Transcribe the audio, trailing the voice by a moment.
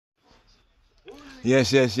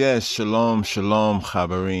Yes, yes, yes. Shalom, shalom,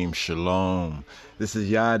 Chabarim, shalom. This is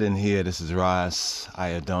Yadin here. This is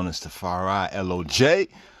Rasiadonis, Rastafari, LOJ,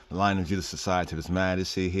 the Lion of Judah Society of His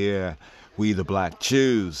Majesty here. We, the black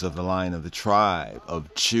Jews of the line of the tribe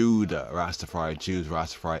of Judah, Rastafari Jews,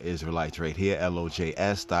 Rastafari Israelites, right here,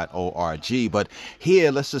 LOJS.org. But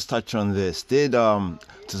here, let's just touch on this. Did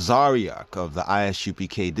Tazaryach of the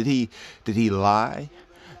ISUPK, did he lie?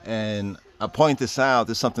 And I point this out.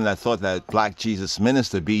 This is something that I thought that Black Jesus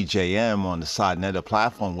Minister BJM on the Side Netter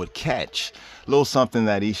platform would catch. A little something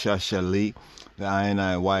that Isha Shali, the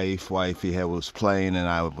I wifey here was playing, and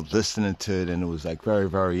I was listening to it, and it was like very,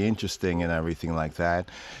 very interesting and everything like that.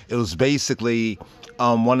 It was basically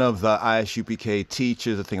one of the ISUPK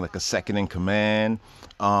teachers, I think like a second in command,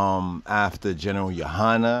 after General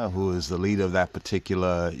Yohana, who is the leader of that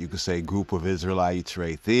particular, you could say, group of Israelites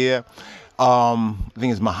right there. I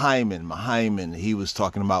think it's Mahaiman. He was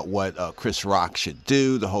talking about what Chris Rock should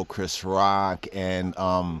do, the whole Chris Rock and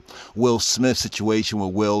Will Smith situation where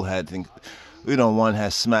Will had, one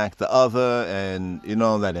has smacked the other, and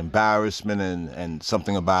that embarrassment and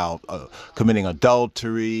something about committing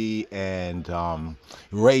adultery and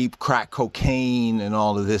rape, crack cocaine, and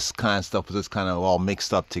all of this kind of stuff was just kind of all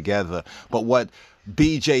mixed up together. But what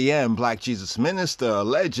BJM, Black Jesus Minister,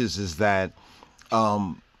 alleges is that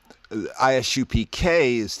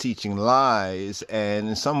ISUPK is teaching lies, and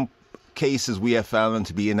in some cases we have found them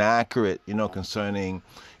to be inaccurate, concerning,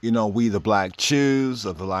 we the black Jews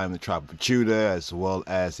of the line of the tribe of Judah, as well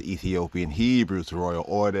as the Ethiopian Hebrews, the royal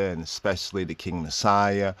order, and especially the King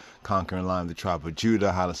Messiah, conquering line of the tribe of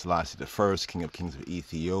Judah, Haile Selassie I, King of Kings of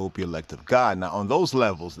Ethiopia, elect of God. Now, on those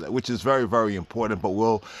levels, which is very, very important, but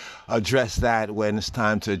we'll address that when it's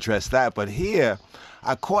time to address that. But here,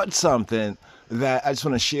 I caught something that I just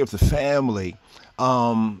want to share with the family.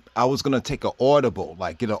 I was gonna take an audible,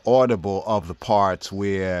 get an audible of the parts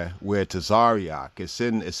where Tazaryach. It's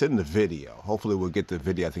in the video. Hopefully we'll get the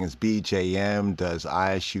video. I think it's BJM does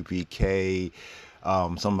ISUPK.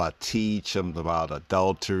 Something about teach, something about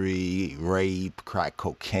adultery, rape, crack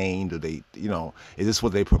cocaine. Do they, is this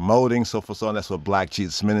what they're promoting? So for so on, that's what Black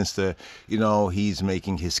Jesus Minister, he's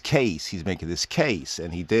making his case. He's making this case.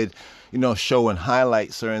 And he did, show and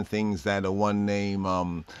highlight certain things that a one named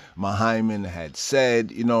Mahaiman had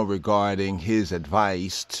said, regarding his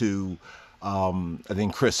advice to I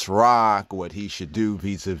think Chris Rock, what he should do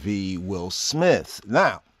vis-a-vis Will Smith.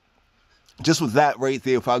 Now, just with that right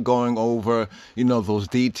there, without going over, those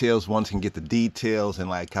details, one can get the details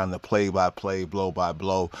and kind of play by play, blow by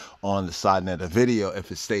blow on the side net of video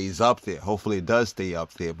if it stays up there. Hopefully it does stay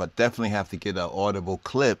up there, but definitely have to get an audible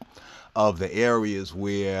clip of the areas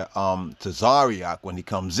where Tazaryach, when he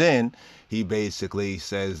comes in, he basically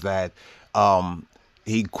says that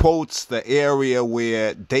he quotes the area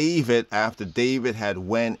where David, after David had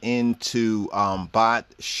went into Bat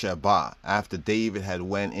Sheba, after David had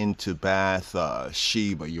went into Bath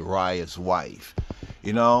Sheba, Uriah's wife,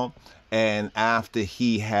 and after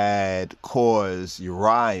he had caused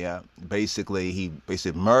Uriah, he basically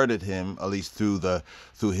murdered him, at least through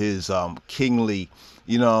his kingly,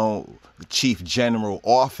 chief general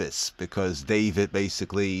office, because David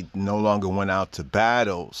basically no longer went out to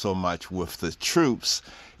battle so much with the troops,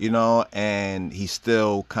 and he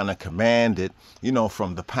still kind of commanded,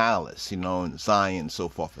 from the palace, in Zion, so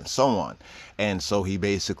forth and so on. And so he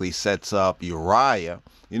basically sets up Uriah,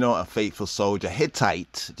 a faithful soldier,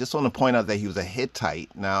 Hittite. Just want to point out that he was a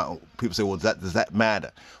Hittite. Now, people say, well, does that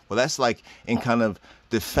matter? Well, that's in kind of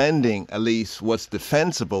defending at least what's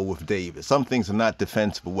defensible with David. Some things are not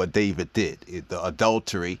defensible, what David did. The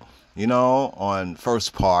adultery, on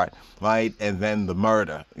first part, right? And then the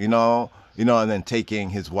murder, and then taking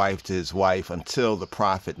his wife to his wife until the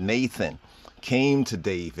prophet Nathan came to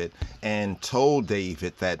David and told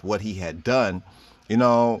David that what he had done,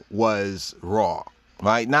 was wrong.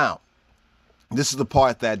 Right now, this is the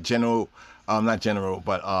part that Captain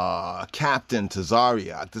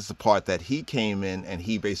Tazaryach, this is the part that he came in and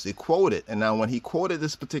he basically quoted. And now when he quoted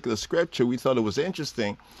this particular scripture, we thought it was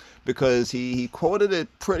interesting because he quoted it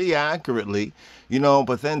pretty accurately,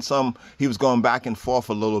 but then he was going back and forth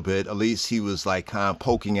a little bit. At least he was kind of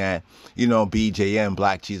poking at, BJM,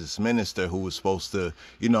 Black Jesus Minister, who was supposed to,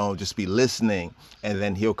 just be listening. And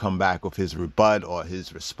then he'll come back with his rebut or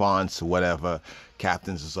his response to whatever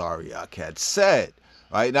Captain Tazaryach had said.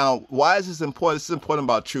 Right now, why is this important? This is important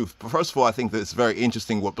about truth. But first of all, I think that it's very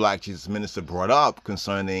interesting what Black Jesus Minister brought up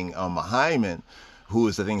concerning Mahaiman, who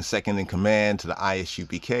is, I think, second in command to the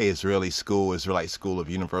ISUPK, Israelite School of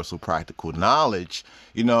Universal Practical Knowledge.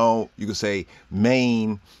 You could say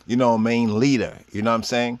main leader. You know what I'm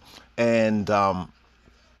saying? And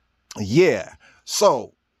Yeah.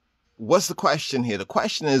 So what's the question here? The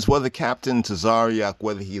question is whether Captain Tazaryach,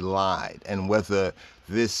 whether he lied, and whether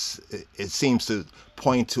this, it seems to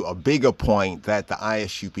point to a bigger point that the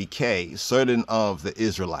ISUPK, certain of the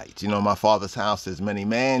Israelites, my father's house has many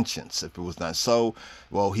mansions. If it was not so,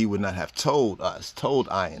 well, he would not have told us, told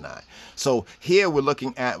I and I. So here we're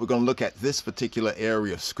going to look at this particular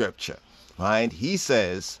area of scripture, right? He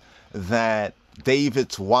says that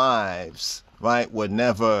David's wives, right, were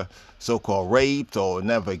never so-called raped or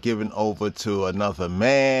never given over to another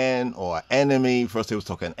man or enemy. First he was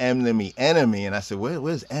talking enemy, and I said,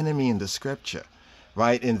 where's enemy in the scripture,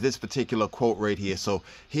 right, in this particular quote right here? So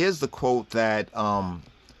here's the quote that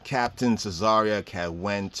Captain Tazaryach had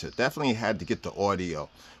went to. Definitely had to get the audio,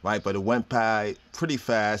 right, but it went by pretty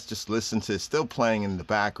fast. Just listen to it, still playing in the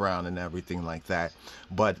background and everything like that.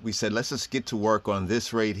 But we said, let's just get to work on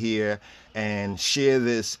this right here and share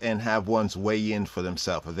this and have ones weigh in for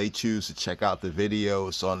themselves. If they choose to check out the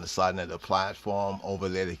videos on the side of the platform over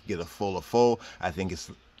there, they can get a full. I think it's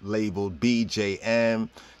labeled BJM.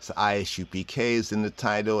 So ISUPK is in the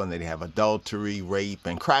title, and they have adultery, rape,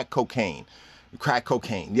 and crack cocaine. Crack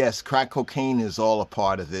cocaine. Yes, crack cocaine is all a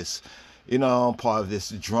part of this, part of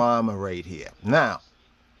this drama right here. Now,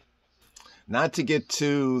 not to get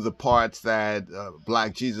to the parts that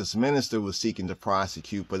Black Jesus Minister was seeking to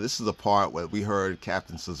prosecute, but this is the part where we heard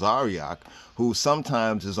Captain Tazaryach, who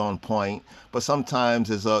sometimes is on point, but sometimes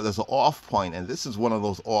there's an off point, and this is one of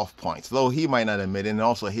those off points, though he might not admit it. And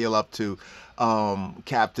also hail up to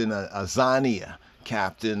Captain Azania,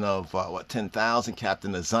 captain of 10,000,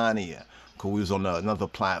 Captain Azania, who was on another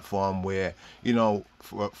platform where,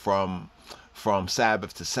 from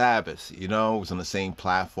Sabbath to Sabbath, it was on the same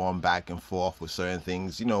platform back and forth with certain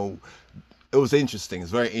things. It was interesting. It's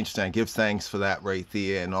very interesting. I give thanks for that right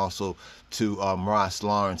there, and also to Ross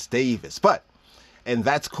Lawrence Davis. And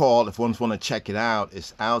that's called, if one's want to check it out,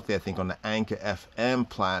 it's out there, I think, on the Anchor FM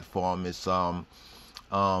platform. It's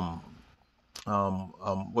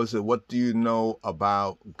was it What Do You Know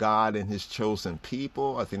About God and His Chosen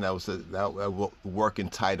People? I think that was that working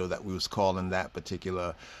title that we was calling that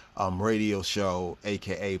particular radio show,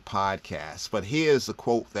 aka podcast. But here's a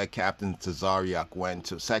quote that Captain Tazaryach went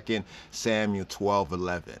to, 2 Samuel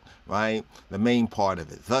 12:11, right? The main part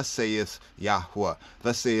of it. Thus saith Yahweh,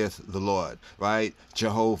 thus saith the Lord, right?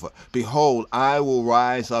 Jehovah, behold, I will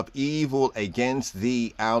rise up evil against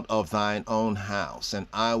thee out of thine own house, and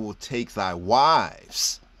I will take thy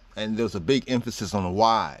wives. And there's a big emphasis on the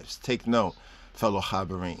wives. Take note, fellow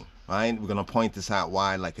Habarim. Right? We're going to point this out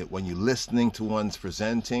why, like when you're listening to one's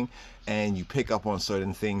presenting and you pick up on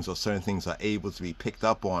certain things, or certain things are able to be picked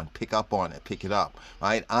up on, pick it up,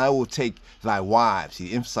 right? I will take thy wives,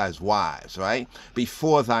 he emphasized wives, right?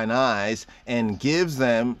 Before thine eyes, and give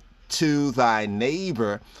them to thy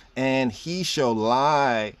neighbor, and he shall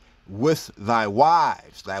lie with thy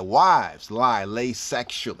wives. Thy wives lay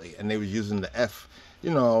sexually. And they were using the F,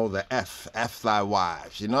 the F thy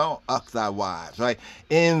wives, thy wives, right?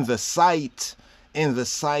 In the sight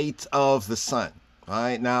of the sun,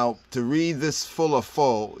 right? Now, to read this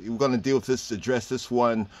full, we're going to deal with this, address this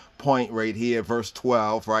one point right here, verse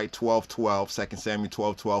 12, right? 12:12, 2 Samuel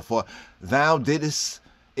 12:12, for thou didst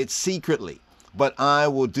it secretly, but I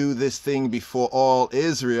will do this thing before all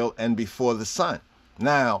Israel and before the sun.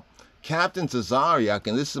 Now, Captain Tazaryach,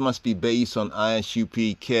 and this must be based on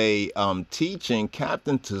ISUPK teaching,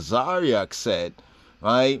 Captain Tazaryach said,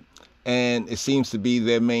 right, and it seems to be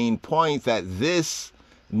their main point, that this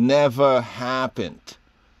never happened,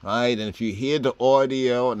 right? And if you hear the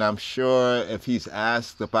audio, and I'm sure if he's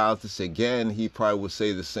asked about this again, he probably would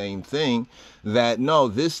say the same thing, that no,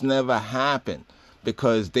 this never happened,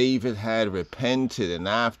 because David had repented, and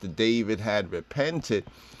after David had repented,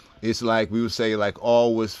 it's like we would say, like,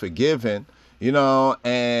 all was forgiven, but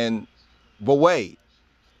wait,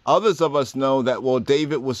 others of us know that, well,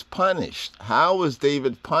 David was punished. How was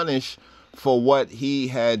David punished for what he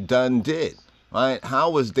had did, right?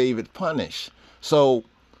 How was David punished? So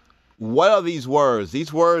what are these words?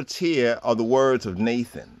 These words here are the words of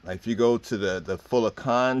Nathan. Like, if you go to the fuller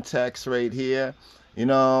context right here,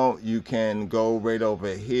 you can go right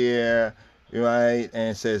over here, right?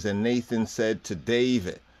 And it says, and Nathan said to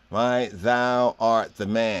David, right, thou art the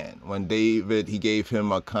man. When David, he gave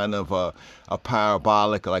him a kind of a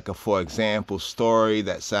parabolic, like a for example story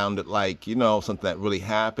that sounded like, something that really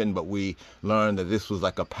happened, but we learned that this was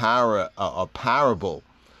like a parable,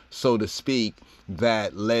 so to speak,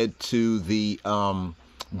 that led to the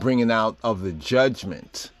bringing out of the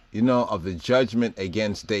judgment, of the judgment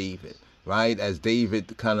against David, right? As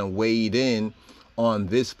David kind of weighed in on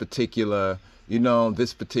this particular, you know,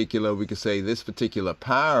 this particular, we could say this particular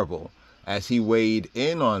parable, as he weighed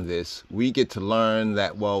in on this, we get to learn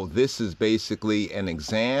that, well, this is basically an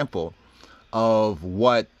example of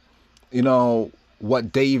what, you know,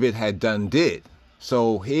 what David had did.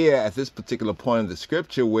 So here at this particular point of the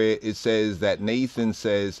scripture where it says that Nathan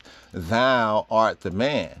says, thou art the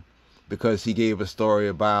man, because he gave a story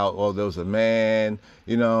about, well, there was a man,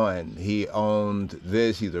 you know, and he owned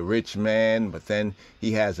this, he's a rich man, but then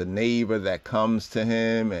he has a neighbor that comes to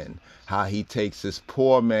him, and how he takes this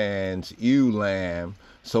poor man's ewe lamb,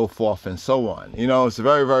 so forth and so on. You know, it's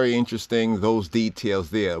very, very interesting, those details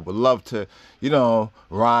there. Would love to, you know,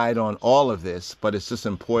 ride on all of this, but it's just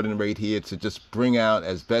important right here to just bring out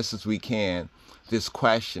as best as we can this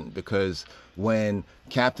question, because when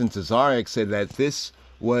Captain Tazaryach said that this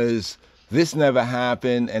never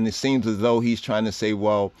happened, and it seems as though he's trying to say,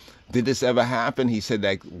 well, did this ever happen? He said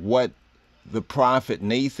that what the prophet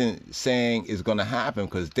Nathan saying is going to happen,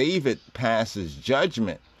 because David passes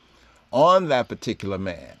judgment on that particular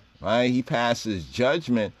man, right? He passes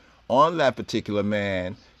judgment on that particular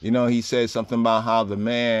man. You know, he says something about how the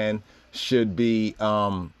man should be,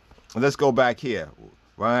 let's go back here,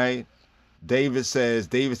 right? David says,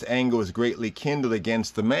 David's anger was greatly kindled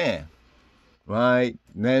against the man, right?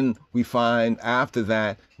 Then we find after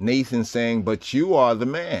that, Nathan saying, but you are the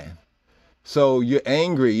man. So you're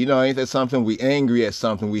angry, you know, ain't that something? We angry at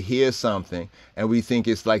something, we hear something, and we think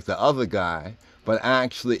it's like the other guy, but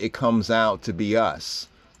actually it comes out to be us.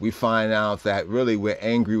 We find out that really we're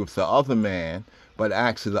angry with the other man, but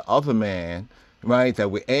actually the other man, right, that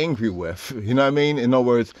we're angry with, you know what I mean? In other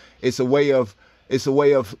words, it's a way of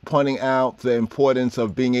pointing out the importance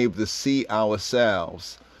of being able to see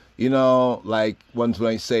ourselves, you know, like ones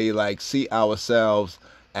might say, like, see ourselves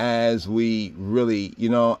as we really, you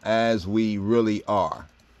know, as we really are,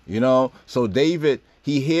 you know. So David,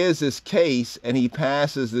 he hears this case and he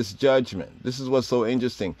passes this judgment. This is what's so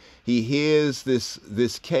interesting. He hears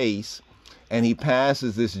this case and he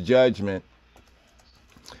passes this judgment,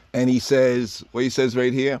 and he says, what he says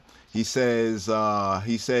right here, he says,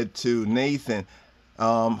 he said to Nathan,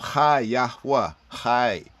 hi Yahweh,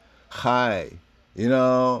 hi, you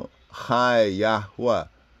know, hi Yahweh.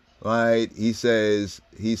 Right, he says,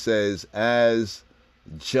 as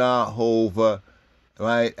Jehovah,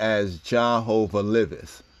 right, as Jehovah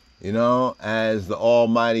liveth, you know, as the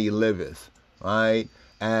Almighty liveth, right,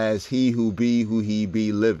 as he who he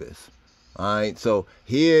be liveth, right. So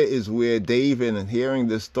here is where David, and hearing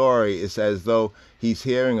this story, it's as though he's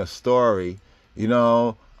hearing a story, you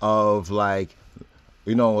know, of like,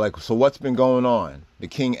 you know, like, so what's been going on? The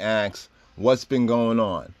king asks, what's been going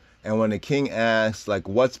on? And when the king asks, like,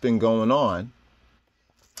 what's been going on,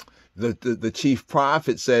 the chief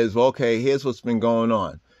prophet says, well, okay, here's what's been going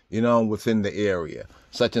on, you know, within the area,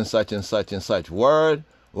 such and such and such and such. Word,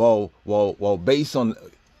 well, based on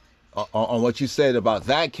what you said about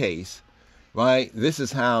that case, right, this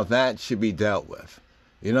is how that should be dealt with,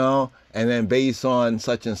 you know, and then based on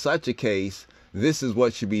such and such a case, this is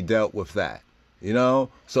what should be dealt with that, you know.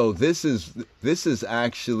 So this is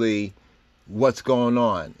actually what's going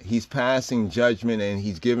on. He's passing judgment, and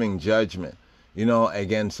he's giving judgment, you know,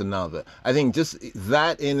 against another. I think just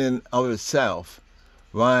that in and of itself,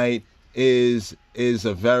 right, is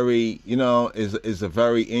a very, you know, is a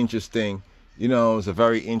very interesting, you know, is a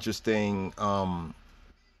very interesting,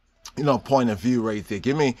 you know, point of view right there.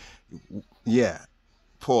 Give me, yeah,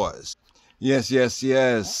 pause. Yes.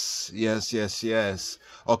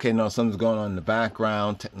 Okay, no, something's going on in the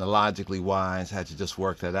background, technologically wise. Had to just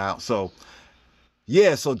work that out. So,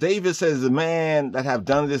 yeah, so David says, the man that have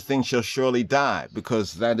done this thing shall surely die,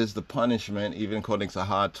 because that is the punishment, even according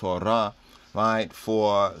to Torah, right,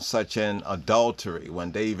 for such an adultery.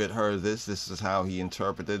 When David heard this is how he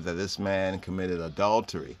interpreted that this man committed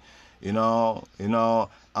adultery. You know,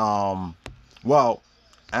 well,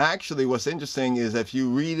 actually what's interesting is if you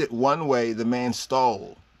read it one way, the man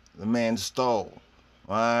stole,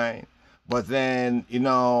 right? But then, you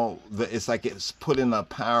know, it's like it's put in a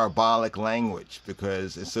parabolic language,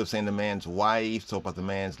 because instead of saying the man's wife, talk about the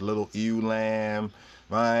man's little ewe lamb,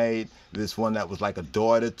 right? This one that was like a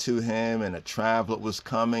daughter to him, and a traveler was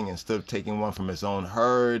coming. Instead of taking one from his own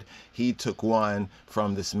herd, he took one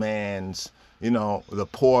from this man's, you know, the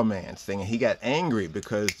poor man's thing. And he got angry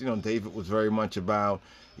because, you know, David was very much about,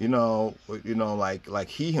 you know, like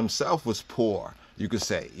he himself was poor, you could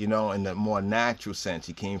say, you know, in the more natural sense.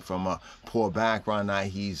 He came from a poor background. Now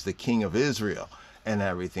he's the king of Israel. and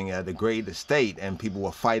everything, had a great estate, and people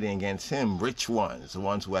were fighting against him. Rich ones, the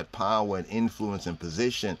ones who had power and influence and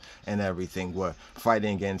position and everything, were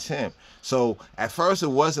fighting against him. So at first it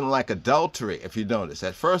wasn't like adultery, if you notice.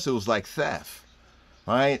 At first it was like theft,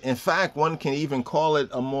 right? In fact, one can even call it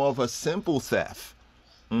a more of a simple theft.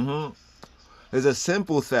 There's a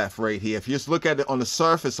simple theft right here. If you just look at it on the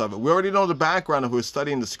surface of it, we already know the background of who's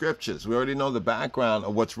studying the scriptures. We already know the background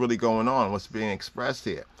of what's really going on, what's being expressed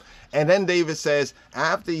here. And then David says,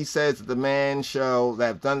 after he says that the man that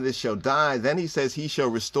have done this shall die, then he says he shall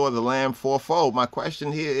restore the lamb fourfold. My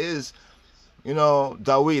question here is,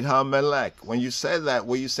 Dawid HaMelech, when you said that,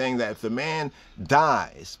 were you saying that if the man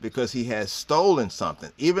dies because he has stolen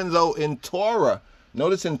something, even though in Torah,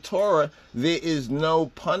 notice in Torah, there is no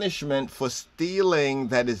punishment for stealing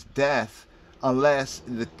that is death, unless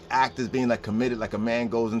the act is being committed, like a man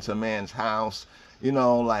goes into a man's house,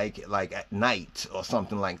 like at night or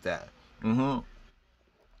something like that.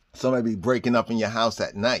 Somebody be breaking up in your house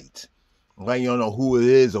at night. Right? You don't know who it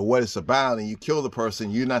is or what it's about, and you kill the person.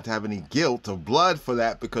 You're not to have any guilt or blood for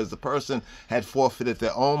that, because the person had forfeited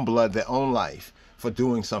their own blood, their own life, for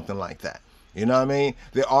doing something like that. You know what I mean?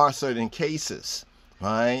 There are certain cases.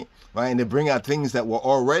 Right? And they bring out things that were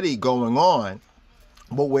already going on,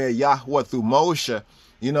 but where Yahweh through Moshe,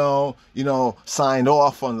 signed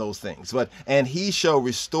off on those things. And he shall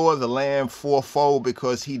restore the lamb fourfold,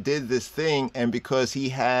 because he did this thing and because he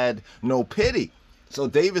had no pity. So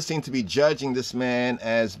David seemed to be judging this man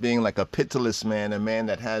as being like a pitiless man, a man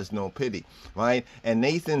that has no pity, right? And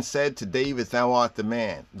Nathan said to David, thou art the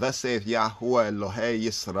man. Thus saith Yahweh Elohei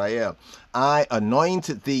Yisrael, I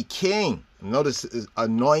anointed thee king. Notice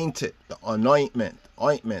anointed, the anointment,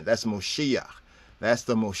 ointment, that's Moshiach. That's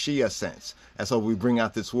the Moshiach sense. That's why we bring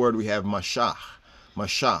out this word. We have Mashach,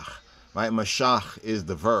 right? Mashach is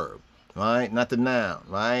the verb, right? Not the noun,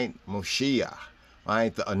 right? Moshiach.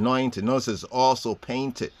 Right, the anointed. Notice it's also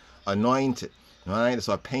painted, anointed. Right,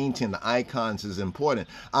 so painting the icons is important.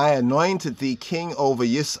 I anointed thee king over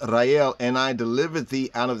Yisrael, and I delivered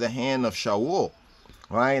thee out of the hand of Shaul.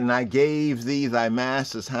 Right, and I gave thee thy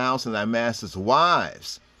master's house and thy master's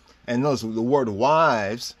wives. And notice the word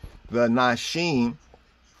wives, the nashim,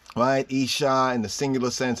 right, Isha in the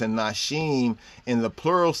singular sense and nashim in the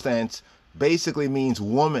plural sense, basically means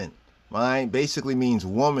woman. Right? Basically means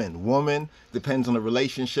woman. Woman depends on the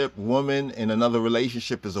relationship. Woman in another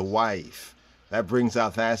relationship is a wife. That brings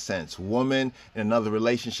out that sense. Woman in another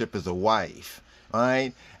relationship is a wife.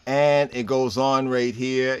 Right? And it goes on right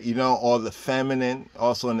here, or the feminine,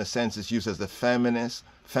 also in the sense it's used as the feminine,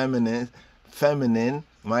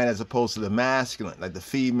 right, as opposed to the masculine, like the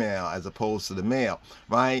female as opposed to the male,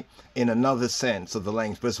 right? In another sense of the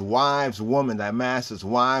language. But it's wives, woman, thy master's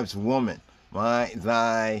wives, woman, right?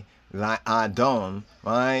 Thy Adon,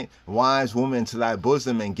 right? Wise woman to thy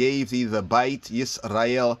bosom, and gave thee the Beit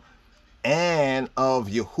Yisrael and of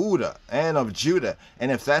Yehuda and of Judah.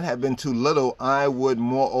 And if that had been too little, I would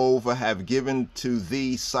moreover have given to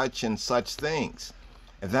thee such and such things.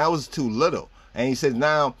 If that was too little. And he said,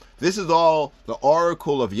 now, this is all the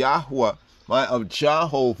oracle of Yahweh, right, of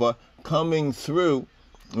Jehovah coming through,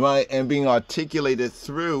 right, and being articulated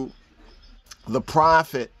through the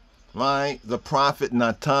prophet, right? The prophet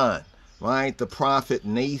Natan, right? The prophet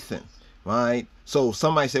Nathan, right? So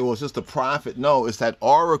somebody say, well, it's just the prophet. No, it's that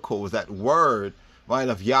oracle, it's that word, right,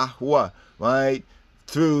 of Yahweh, right?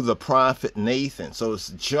 Through the prophet Nathan. So it's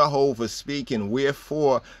Jehovah speaking,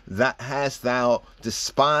 wherefore that hast thou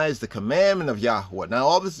despised the commandment of Yahweh. Now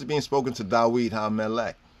all this is being spoken to Dawid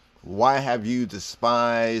HaMelech. Why have you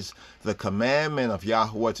despised the commandment of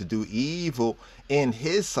Yahweh to do evil in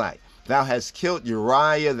his sight? Thou hast killed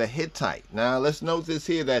Uriah the Hittite. Now let's note this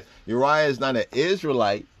here, that Uriah is not an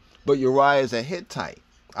Israelite, but Uriah is a Hittite.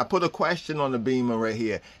 I put a question on the beamer right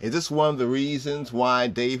here. Is this one of the reasons why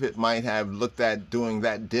David might have looked at doing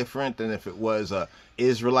that different than if it was a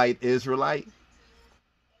Israelite?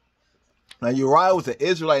 Now Uriah was an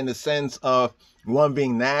Israelite in the sense of one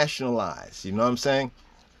being nationalized. You know what I'm saying?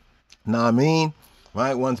 Now I mean,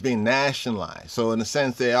 right? One's being nationalized. So in a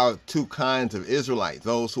sense, there are two kinds of Israelites.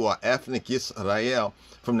 Those who are ethnic Yisrael,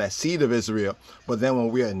 from that seed of Israel. But then when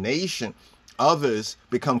we're a nation, others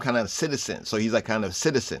become kind of citizens. So he's like kind of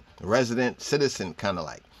citizen, resident citizen, kind of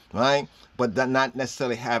like, right? But not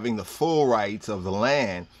necessarily having the full rights of the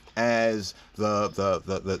land as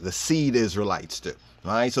the seed Israelites do.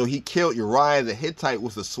 Right? So he killed Uriah the Hittite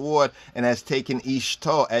with a sword, and has taken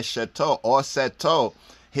Esheto,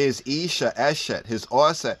 his Isha, Eshet, his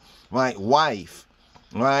Orset, right, wife,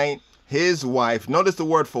 right, his wife. Notice the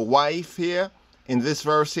word for wife here in this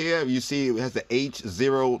verse here. You see it has the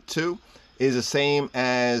H02. is the same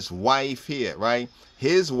as wife here, right?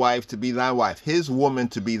 His wife to be thy wife, his woman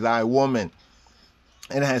to be thy woman,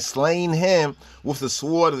 and has slain him with the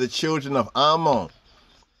sword of the children of Ammon,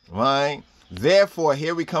 right? Therefore,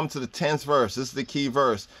 here we come to the 10th verse. This is the key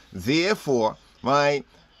verse. Therefore, right?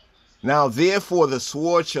 Now, therefore, the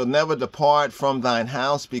sword shall never depart from thine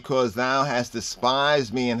house, because thou hast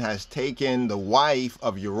despised me and hast taken the wife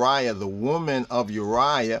of Uriah, the woman of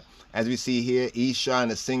Uriah, as we see here, Isha in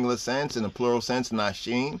a singular sense, in a plural sense,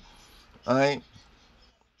 Nashim, right?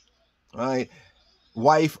 Right?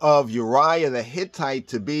 Wife of Uriah the Hittite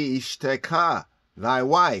to be Ishteka, thy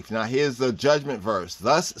wife. Now here's the judgment verse.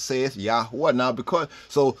 Thus saith Yahweh. Now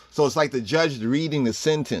so it's like the judge reading the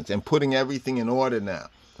sentence and putting everything in order now.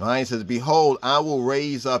 Right? It says, behold, I will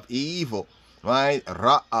raise up evil, right?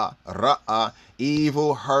 Ra'ah,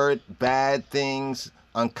 evil, hurt, bad things,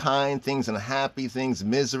 unkind things, unhappy things,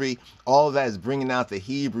 misery. All that is bringing out the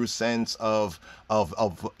Hebrew sense of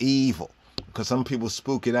evil. Because some people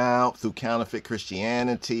spook it out through counterfeit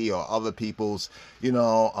Christianity or other people's,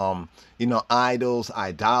 idols,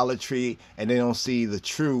 idolatry, and they don't see the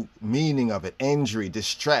true meaning of it. Injury,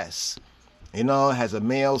 distress. It has a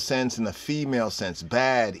male sense and a female sense.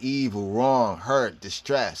 Bad, evil, wrong, hurt,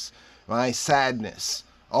 distress, right? Sadness.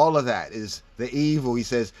 All of that is the evil. He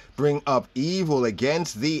says, bring up evil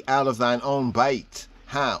against thee out of thine own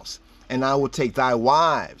house. And I will take thy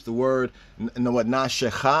wives. The word,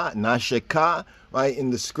 nasheka, right?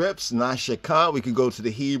 In the scripts, nasheka, we could go to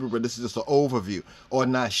the Hebrew, but this is just an overview. Or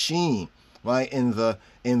nashim, right? In the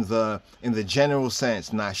general sense,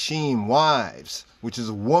 nashim, wives, which is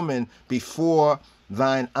a woman before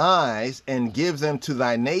thine eyes, and give them to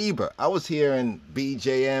thy neighbor. I was here in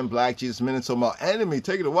BJM, Black Jesus Minutes, talking about enemy,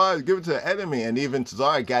 take it to wives, give it to the enemy. And even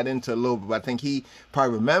Tazaryach got into a little bit, but I think he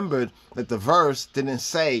probably remembered that the verse didn't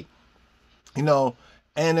say,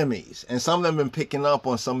 enemies. And some of them have been picking up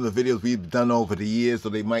on some of the videos we've done over the years, so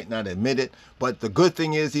they might not admit it. But the good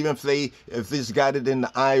thing is, even if they just got it in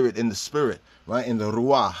the irit, in the spirit, right, in the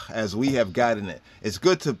ruach, as we have gotten it, it's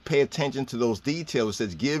good to pay attention to those details. It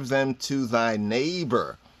says, give them to thy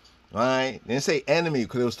neighbor, right? They didn't say enemy,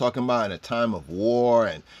 because it was talking about in a time of war,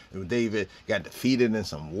 and David got defeated in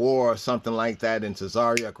some war or something like that. And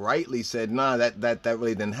Tazaryach rightly said, nah, that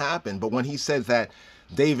really didn't happen. But when he said that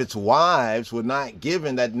David's wives were not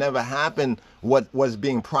given, that never happened, what was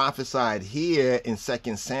being prophesied here in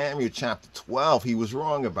 2 Samuel chapter 12, he was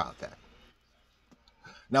wrong about that.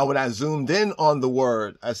 Now, when I zoomed in on the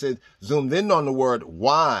word, zoomed in on the word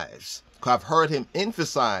wives, because I've heard him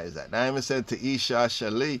emphasize that. I even said to Isha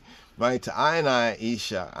Shali, right, to I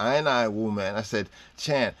Isha, I woman, I said,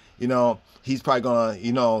 Chan, he's probably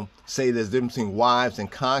going to, say there's a difference between wives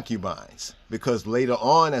and concubines, because later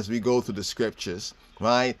on as we go through the scriptures,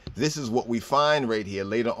 right, this is what we find right here.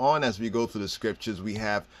 Later on as we go through the scriptures, we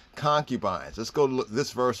have concubines. Let's go to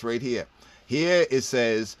this verse right here. Here it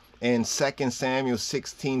says in 2 Samuel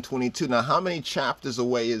 16:22. Now, how many chapters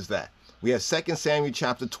away is that? We have 2 Samuel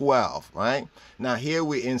chapter 12, right? Now, here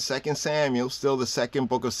we're in 2 Samuel, still the second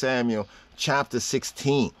book of Samuel, chapter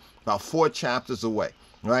 16, about 4 chapters away,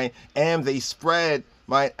 right? And they spread,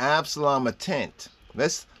 right, Absalom a tent.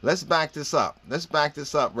 Let's back this up. Let's back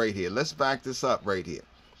this up right here. Let's back this up right here,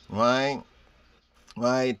 right?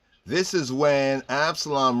 Right? This is when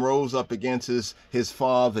Absalom rose up against his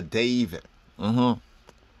father David. Now,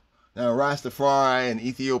 Rastafari and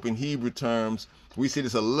Ethiopian Hebrew terms, we see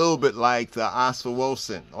this a little bit like the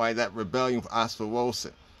Asfawosin, right? That rebellion of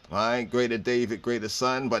Asfawosin, right? Greater David, greater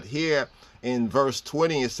son. But here in verse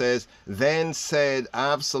 20, it says, then said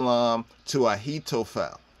Absalom to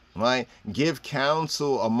Ahithophel, right? Give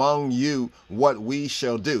counsel among you what we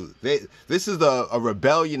shall do. This is a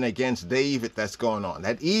rebellion against David that's going on.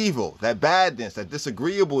 That evil, that badness, that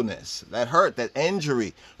disagreeableness, that hurt, that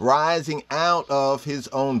injury rising out of his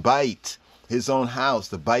own bite, his own house,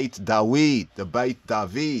 the bite David,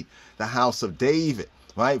 the house of David,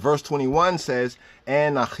 right? Verse 21 says,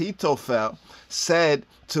 and Ahithophel said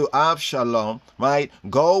to Absalom, right,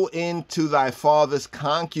 go into thy father's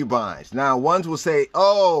concubines. Now, ones will say,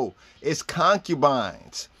 oh, it's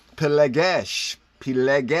concubines. Pilegesh,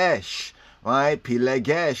 right?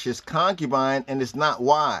 Pilegesh is concubine and it's not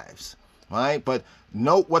wives, right? But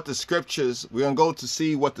note what the scriptures, we're going to go to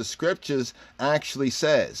see what the scriptures actually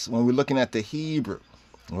says when we're looking at the Hebrew,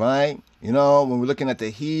 right? When we're looking at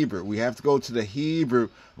the Hebrew, we have to go to the Hebrew,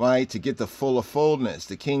 right, to get the fullness.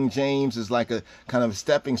 The King James is like a kind of a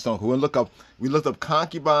stepping stone. We looked up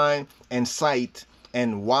concubine and sight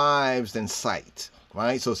and wives and sight,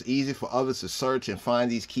 right? So it's easy for others to search and find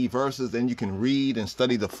these key verses. Then you can read and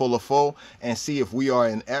study the full and see if we are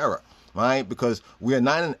in error. right? Because we are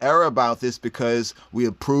not in error about this, because we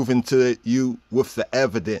have proven to you with the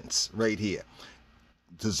evidence right here.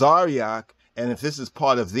 Tazaryach, and if this is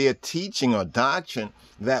part of their teaching or doctrine,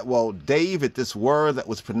 that, well, David, this word that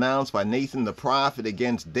was pronounced by Nathan the prophet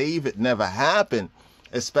against David never happened,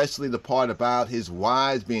 especially the part about his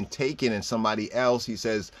wives being taken and somebody else, he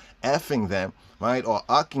says, effing them, right, or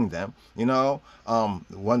ucking them, you know.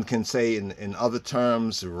 One can say in other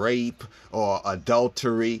terms, rape or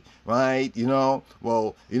adultery, right, you know.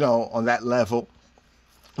 Well, you know, on that level,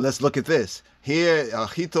 let's look at this. Here,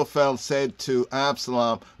 Ahithophel said to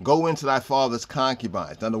Absalom, go into thy father's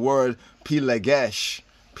concubines. Now, the word Pilegesh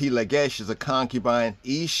is a concubine.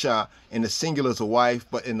 Isha in the singular is a wife,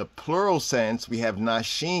 but in the plural sense, we have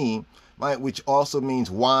Nashim, right, which also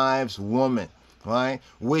means wives, woman, right,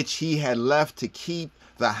 which he had left to keep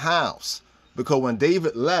the house. Because when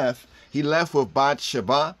David left, he left with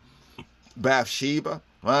Bathsheba,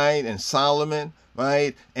 right, and Solomon,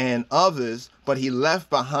 right, and others, but he left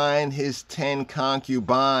behind his 10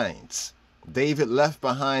 concubines. David left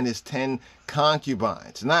behind his 10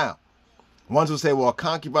 concubines. Now, ones will say, well, a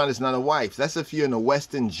concubine is not a wife. That's if you're in a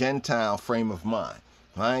Western Gentile frame of mind,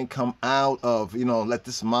 right? Come out of, you know, let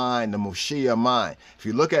this mind, the Moshiach mind. If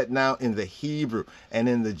you look at now in the Hebrew and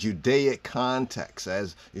in the Judaic context,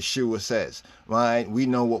 as Yeshua says, right, we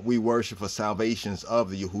know what we worship for salvations of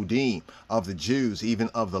the Yehudim, of the Jews, even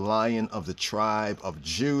of the Lion of the tribe of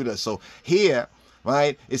Judah. So here,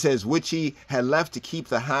 right, it says, which he had left to keep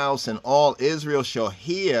the house, and all Israel shall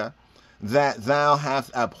hear that thou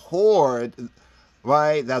hast abhorred,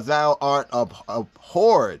 right, that thou art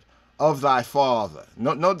abhorred of thy father.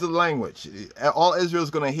 Note the language. All Israel is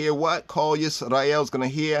going to hear what? Kol Yisrael is going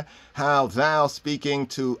to hear how thou, speaking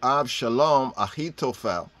to Absalom,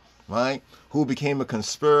 Ahithophel, right, who became a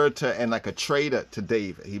conspirator and like a traitor to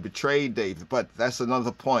David. He betrayed David, but that's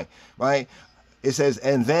another point, right? It says,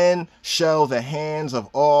 and then shall the hands of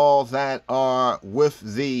all that are with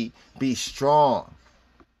thee be strong.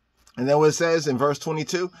 And then what it says in verse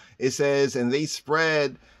 22, it says, and they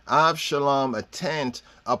spread Absalom a tent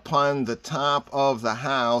upon the top of the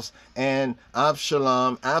house, and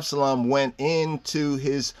Absalom went into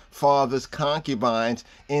his father's concubines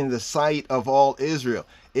in the sight of all Israel.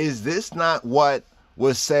 Is this not what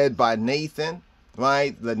was said by Nathan,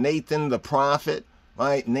 right? Nathan the prophet,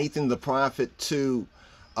 right? Nathan the prophet to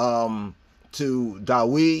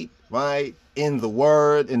David, right? In the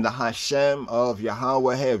word, in the Hashem of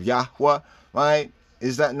Yahweh, of Yahweh, right?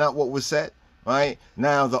 Is that not what was said? Right?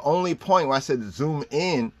 Now, the only point where I said zoom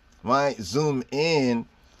in, right? Zoom in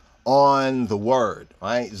on the word,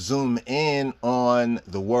 right? Zoom in on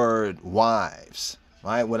the word wives,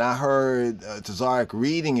 right? When I heard Tazaryach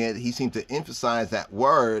reading it, he seemed to emphasize that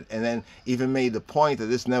word, and then even made the point that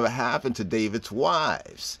this never happened to David's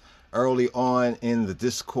wives early on in the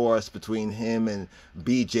discourse between him and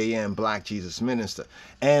BJM, Black Jesus Minister.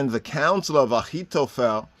 And the counsel of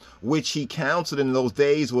Ahithophel, which he counseled in those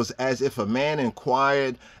days, was as if a man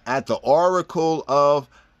inquired at the oracle of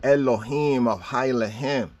Elohim, of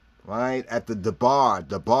Hailahim, right? At the Debar.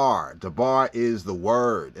 Debar is the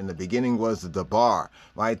word. In the beginning was the Debar,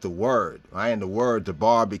 right? The word, right? And the word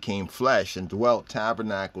Debar became flesh and dwelt,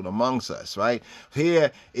 tabernacled amongst us, right? Here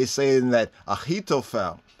it's saying that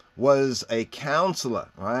Ahithophel was a counselor,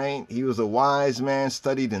 right? He was a wise man,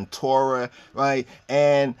 studied in Torah, right?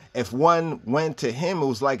 And if one went to him, it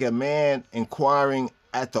was like a man inquiring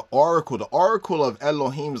at the oracle. The oracle of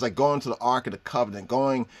Elohim is like going to the Ark of the Covenant,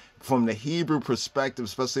 going from the Hebrew perspective,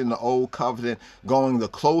 especially in the Old Covenant, going the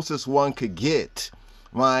closest one could get,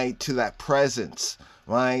 right, to that presence,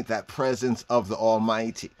 right? That presence of the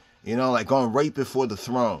Almighty, you know, like going right before the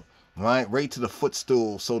throne, right to the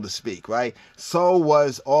footstool, so to speak, right? So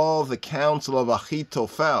was all the counsel of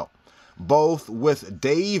Ahithophel, both with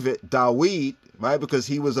David, right, because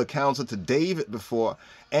he was a counselor to David before,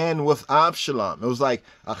 and with Absalom. It was like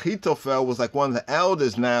Ahithophel was like one of the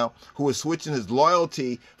elders now who was switching his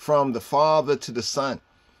loyalty from the father to the son,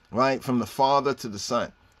 right? From the father to the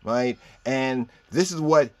son, right? And this is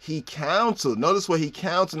what he counseled. Notice what he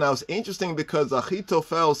counseled. Now, it's interesting because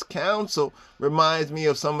Ahithophel's counsel reminds me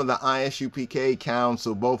of some of the ISUPK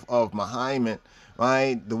counsel, both of Mahaiman,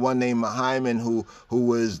 right? The one named Mahaiman who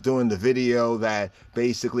was doing the video that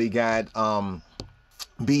basically got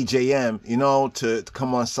BJM, you know, to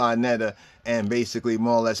come on Sinetta and basically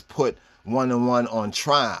more or less put one-on-one on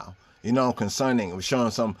trial, you know, concerning, it was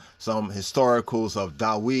showing some historicals of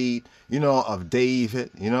David, you know, of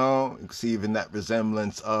David, you know, you can see even that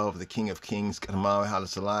resemblance of the King of Kings, Kamawi Haile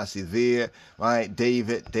Selassie there, right?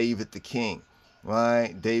 David the King,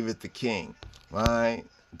 right? David the King, right?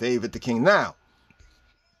 David the King. Now,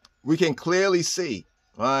 we can clearly see,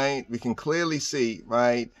 right? We can clearly see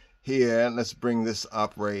right here. Let's bring this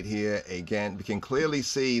up right here again. We can clearly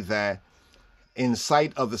see that in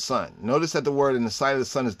sight of the sun. Notice that the word in the sight of the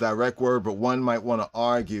sun is direct word, but one might want to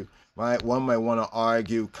argue, right? One might want to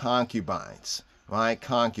argue concubines, right?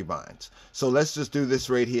 Concubines. So let's just do this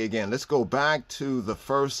right here again. Let's go back to the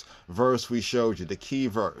first verse we showed you, the key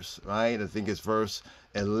verse, right? I think it's verse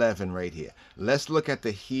 11 right here. Let's look at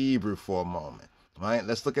the Hebrew for a moment, right?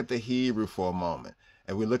 Let's look at the Hebrew for a moment.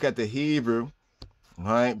 And we look at the Hebrew,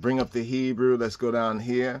 right? Bring up the Hebrew. Let's go down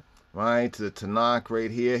here, right, to the Tanakh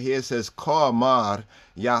right here. Here it says, Ka amar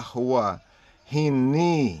Yahuwah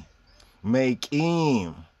hini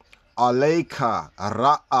mekim aleka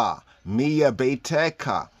ra'a miya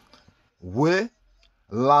beiteka we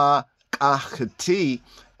la kachti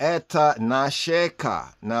eta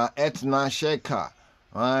nasheka. Now, et nasheka,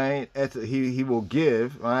 right? He will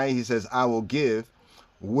give, right? He says, I will give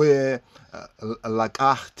with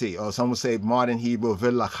lakachti, or some will say modern Hebrew,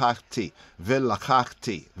 vilakachti,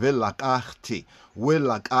 vilakachti, vilakachti,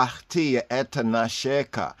 vilakachti eta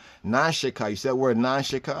nasheka. Nasheka, you see that word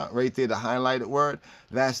nasheka right there, the highlighted word?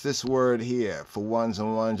 That's this word here for ones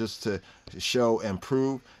and one, just to show and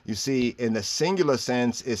prove. You see, in the singular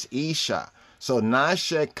sense, it's Isha. So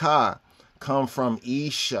nasheka come from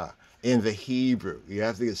Isha in the Hebrew. You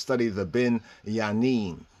have to study the bin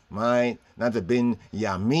yanim, right? Not the bin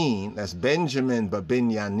yamin, that's Benjamin, but bin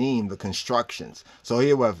yanim, the constructions. So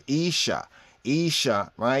here we have Isha,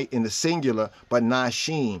 Isha, right, in the singular, but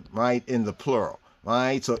Nashim, right, in the plural,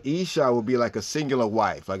 right? So Isha will be like a singular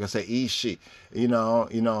wife, like I say, Ishi, like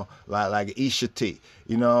Ishati,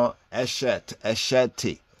 Eshet,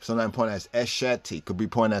 Esheti. Sometimes point as Esheti, could be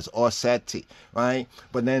point as Oseti, right?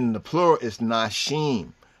 But then the plural is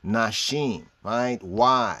Nashim, Nashim, right?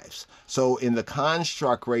 Wives. So in the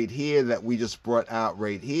construct right here that we just brought out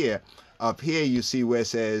right here, up here you see where it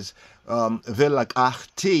says,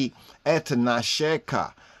 Vilakachti et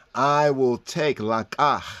nasheka. I will take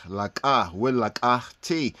lakach,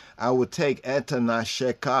 vilakachti. I will take et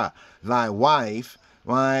nasheka, thy wife,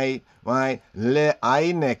 right?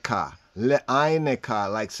 Le'aineka,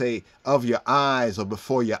 like say, of your eyes or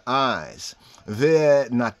before your eyes. Ve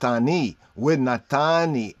natani, with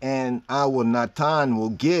Natani, and our Natan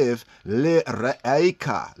will give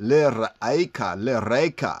le'reika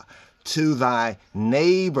to thy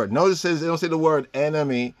neighbor. Notice it says, they don't say the word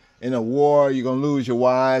enemy. In a war, you're going to lose your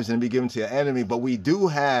wives and be given to your enemy. But we do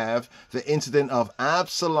have the incident of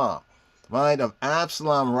Absalom, right? Of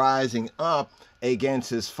Absalom rising up against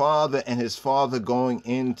his father and his father going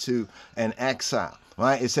into an exile.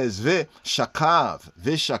 Right? It says vishakav.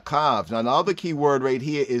 Now, the other key word right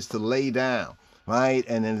here is to lay down, right?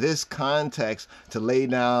 And in this context, to lay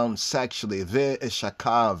down sexually.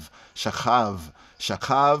 Vishakav, shakav,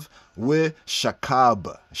 with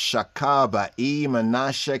shakab,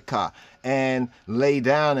 imanasheka, and lay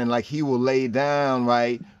down, and like he will lay down,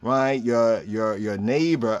 right? Your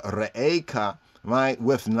neighbor, re'eka, right?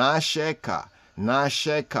 With nasheka.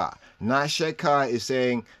 Nasheka is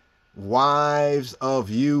saying, wives of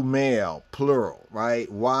you male, plural, right?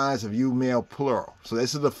 Wives of you male, plural. So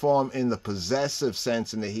this is the form in the possessive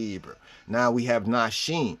sense in the Hebrew. Now we have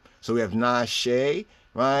nashim. So we have nashe,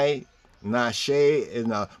 right? Nashe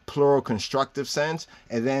in a plural constructive sense.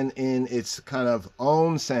 And then in its kind of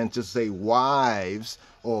own sense, just say wives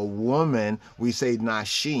or woman, we say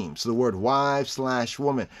nashim. So the word wives /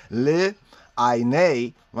 woman.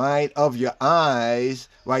 Aine, right, of your eyes,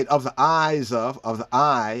 right, of the eyes of the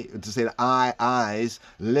eye, to say the eyes,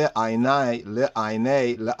 le'aine,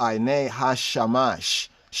 hashamash.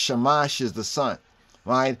 Shamash is the sun,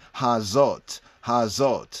 right? Hazot,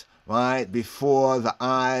 right, before the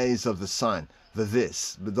eyes of the sun,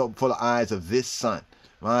 before the eyes of this sun,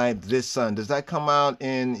 right? This sun. Does that come out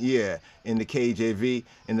in the KJV?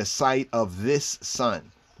 In the sight of this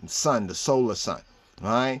sun, the solar sun,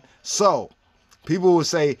 right? So, people will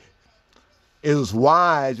say it was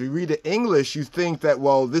wives. We read the English, you think that,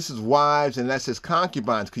 well, this is wives and that's his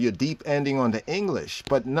concubines because you're deep ending on the English.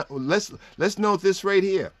 But no, let's note this right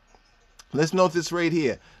here. Let's now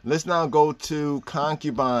go to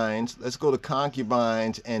concubines. Let's go to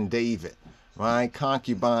concubines and David, right?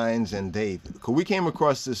 Concubines and David. Because we came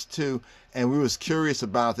across this too, and we was curious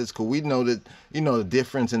about this because we know that, the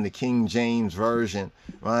difference in the King James Version,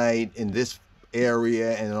 right? In this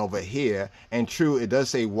area and over here, and true, it does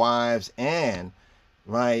say wives and,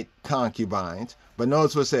 right, concubines, but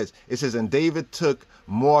notice what it says, and David took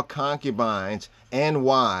more concubines and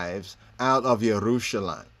wives out of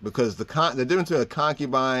Jerusalem, because the difference between a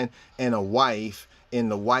concubine and a wife in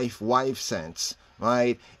the wife sense,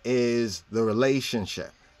 right, is the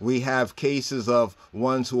relationship. We have cases of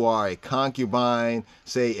ones who are a concubine,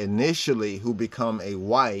 say initially, who become a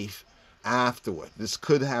wife afterward. This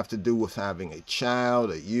could have to do with having a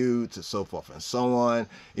child, a youth, and so forth and so on,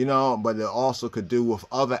 but it also could do with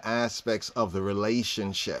other aspects of the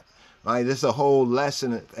relationship. Right? This is a whole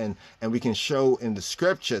lesson, and we can show in the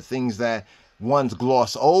scripture things that ones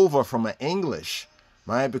gloss over from an English,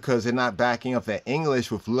 right? Because they're not backing up their English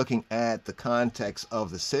with looking at the context of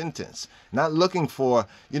the sentence. Not looking for,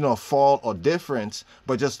 fault or difference,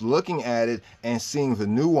 but just looking at it and seeing the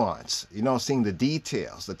nuance, seeing the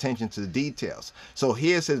details, attention to the details. So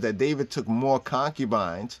here it says that David took more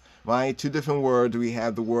concubines, right? Two different words. We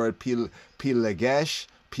have the word pilgesh,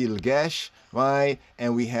 right?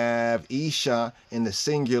 And we have Isha in the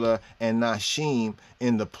singular and Nashim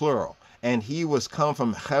in the plural. And he was come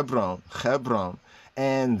from Hebron,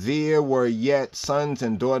 and there were yet sons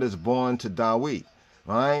and daughters born to David,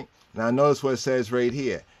 right? Now notice what it says right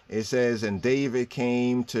here. It says, and David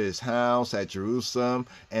came to his house at Jerusalem,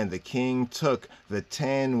 and the king took the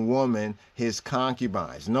 10 women, his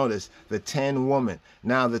concubines. Notice the 10 women.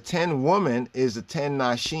 Now the 10 women is the 10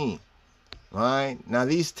 Nashim, right? Now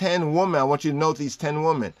these 10 women, I want you to note these 10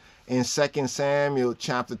 women in 2 Samuel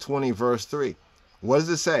chapter 20, verse 3. What does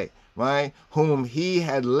it say? Right? Whom he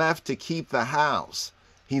had left to keep the house.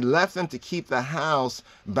 He left them to keep the house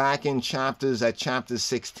back in chapter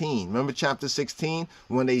 16. Remember chapter 16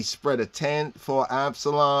 when they spread a tent for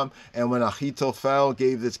Absalom, and when Ahithophel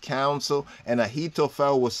gave this counsel, and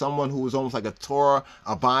Ahithophel was someone who was almost like a Torah,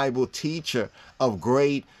 a Bible teacher of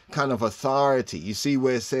great kind of authority. You see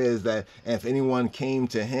where it says that if anyone came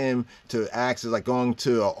to him to ask, it's like going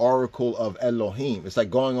to an oracle of Elohim. It's like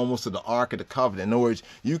going almost to the Ark of the Covenant. In other words,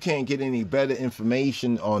 you can't get any better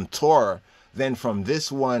information on Torah than from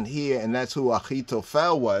this one here, and that's who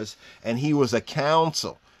Ahithophel was, and he was a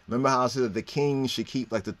counsel. Remember how I said that the king should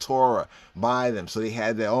keep like the Torah by them, so they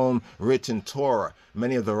had their own written Torah.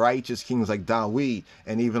 Many of the righteous kings like David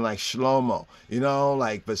and even like Shlomo,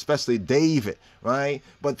 but especially David, right?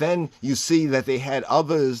 But then you see that they had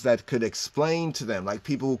others that could explain to them, like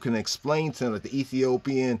people who can explain to them, like the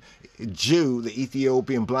Ethiopian Jew, the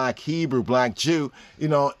Ethiopian black Hebrew, black Jew,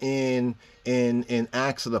 in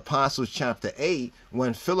Acts of the Apostles chapter 8,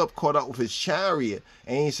 when Philip caught up with his chariot,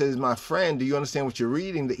 and he says, my friend, do you understand what you're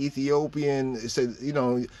reading? The Ethiopian, it said,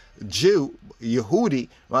 Jew, Yehudi,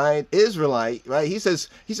 right, Israelite, right? He says,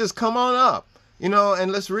 come on up,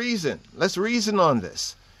 and let's reason on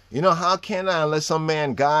this. How can I unless some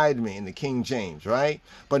man guide me, in the King James, right?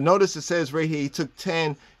 But notice it says right here, he took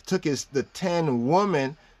the 10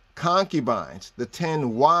 women concubines, the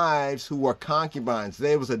 10 wives who were concubines.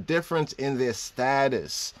 There was a difference in their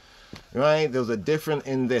status, right? There was a difference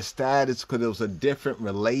in their status because there was a different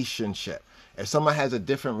relationship. If someone has a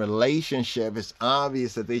different relationship, it's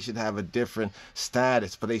obvious that they should have a different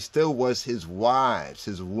status, but they still was his wives,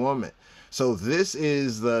 his woman. So this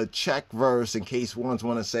is the check verse in case ones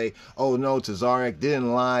want to say, oh no, Tazaryach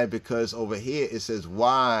didn't lie, because over here it says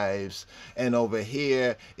wives and over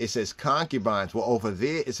here it says concubines. Well, over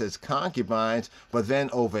there it says concubines, but then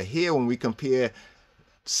over here when we compare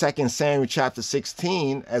 2 Samuel chapter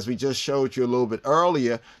 16, as we just showed you a little bit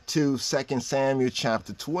earlier, to 2 Samuel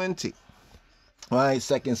chapter 20. Right,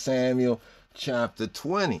 2 Samuel chapter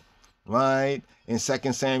 20, right? In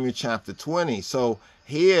 2 Samuel chapter 20. So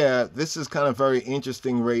here, this is kind of very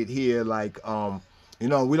interesting right here. Like, we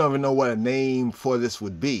don't even know what a name for this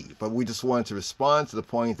would be, but we just wanted to respond to the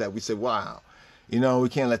point that we said, wow, we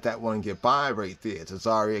can't let that one get by right there.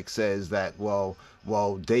 Tazaryach says that, well,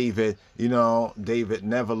 David, David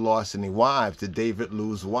never lost any wives. Did David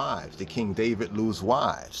lose wives? Did King David lose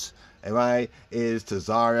wives? Right? Is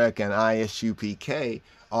Tazaryach and ISUPK,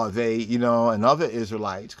 are they, and other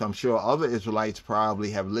Israelites, I'm sure other Israelites probably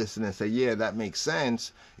have listened and say, yeah, that makes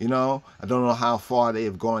sense. I don't know how far they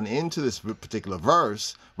have gone into this particular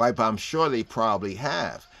verse, right? But I'm sure they probably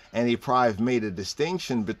have. And they probably have made a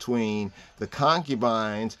distinction between the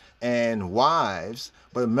concubines and wives.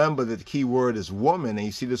 But remember that the key word is woman. And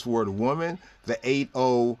you see this word woman, the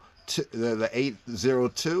 802, the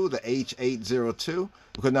H802.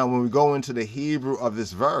 Because now when we go into the Hebrew of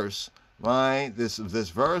this verse, right, this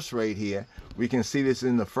verse right here, we can see this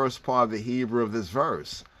in the first part of the Hebrew of this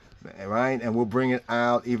verse, right? And we'll bring it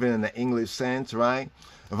out even in the English sense, right?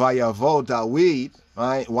 Vayavo David,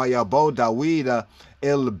 right? Vayavo David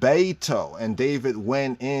el Beito, and David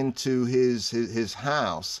went into his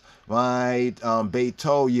house, right?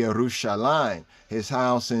 Beito Yerushalayim, his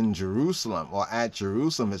house in Jerusalem, or at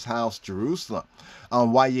Jerusalem, his house Jerusalem.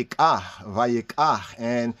 Vayikach,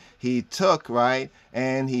 and he took, right?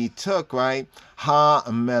 Ha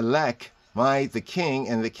Melech right? The king,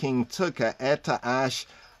 and the king took her, Esher,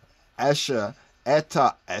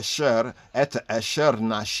 Esher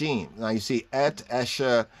Nashim. Now you see Et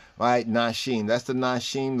Esher, right? Nashim. That's the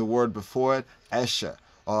Nashim, the word before it, Esher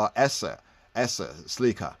or Esser,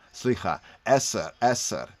 Slicha, Esser,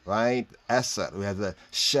 right? Esser. We have the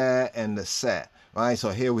She and the Se, right? So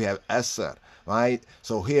here we have Esser, right?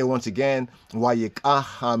 So here once again,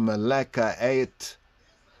 Wayikaha Meleka Et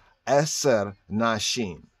Esser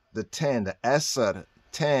Nashim. The 10, the Esser,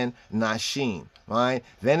 10 Nashim, right?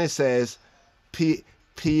 Then it says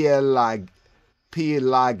Pelagashim.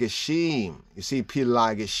 You see,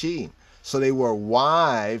 Pelagashim. So they were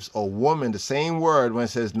wives or women, the same word when it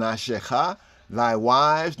says Nashecha, thy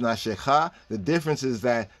wives, Nashecha. The difference is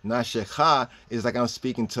that Nashecha is like I'm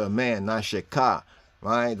speaking to a man, Nasheka,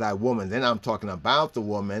 right? Thy woman. Then I'm talking about the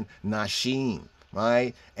woman, Nashim,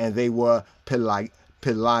 right? And they were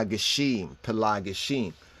Pelagashim.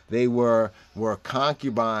 They were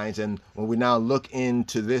concubines, and when we now look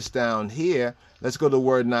into this down here, let's go to the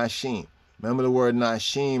word Nashim. Remember the word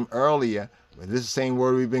Nashim earlier? This is the same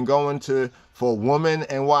word we've been going to for woman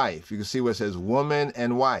and wife. You can see where it says woman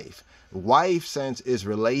and wife. Wife sense is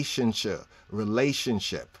relationship,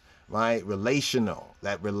 right? Relational,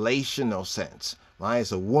 that relational sense, right?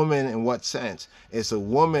 It's a woman in what sense? It's a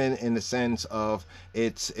woman in the sense of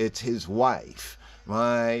it's his wife.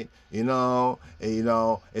 Right, you know,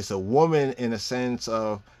 it's a woman in the sense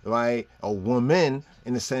of, right, a woman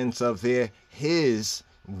in the sense of his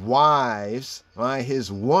wives, right,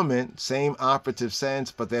 his woman, same operative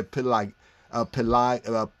sense, but they're Pelegesh.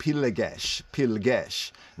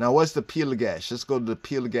 Now, what's the Pelegesh? Let's go to the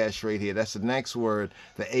Pelegesh right here. That's the next word,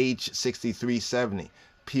 the H6370.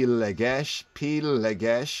 Pelegesh,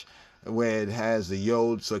 where it has the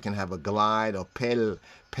yod, so it can have a glide, or Pelgesh,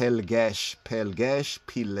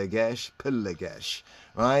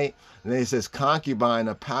 right? And then it says concubine,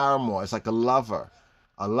 a paramour. It's like a lover.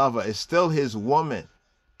 It's still his woman.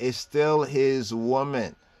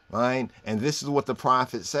 Right? And this is what the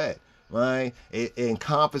prophet said, right? It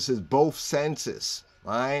encompasses both senses,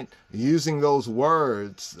 right? Using those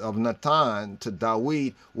words of Nathan to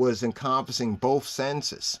Dawid was encompassing both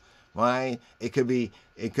senses, right? It could be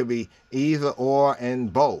either or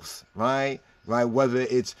and both, right? Right, whether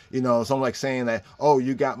it's, something like saying that, oh,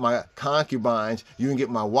 you got my concubines, you can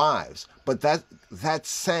get my wives. But that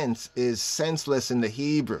sense is senseless in the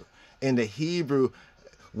Hebrew. In the Hebrew,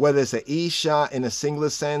 whether it's an Isha in a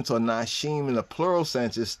singular sense or Nashim in a plural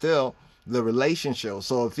sense, is still the relationship.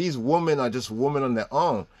 So if these women are just women on their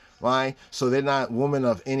own, right, so they're not women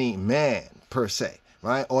of any man per se,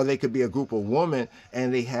 right? Or they could be a group of women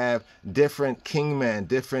and they have different kingmen,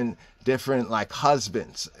 different like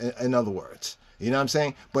husbands, in other words. You know what I'm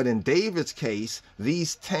saying? But in David's case,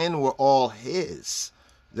 these 10 were all his.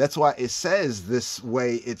 That's why it says this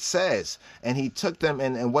way it says. And he took them,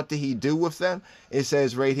 and what did he do with them? It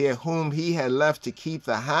says right here, whom he had left to keep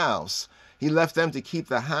the house. He left them to keep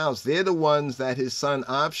the house. They're the ones that his son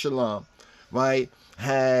Absalom, right,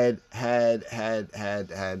 had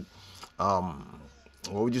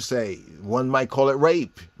what would you say? One might call it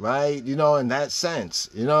rape, right? In that sense,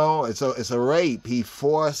 it's a rape. He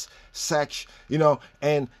forced sex,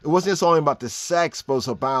 and it wasn't just only about the sex, but it was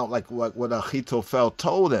about like what Ahithophel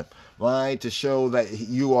told him, right? To show that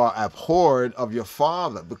you are abhorred of your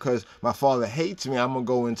father, because my father hates me, I'm going to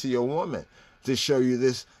go into your woman to show you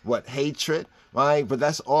this, hatred, right? But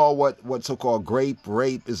that's all what so-called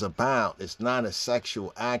rape is about. It's not a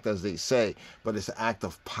sexual act, as they say, but it's an act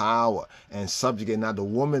of power and subjugate. Now, the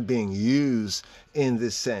woman being used in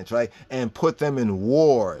this sense, right? And put them in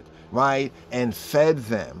ward, right? And fed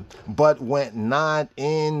them, but went not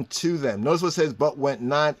into them. Notice what it says, but went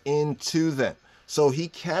not into them. So he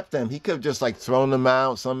kept them. He could have just like thrown them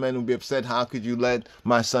out. Some men would be upset, how could you let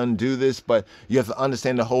my son do this? But you have to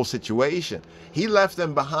understand the whole situation. He left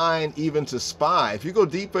them behind even to spy. If you go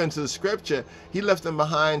deeper into the scripture, he left them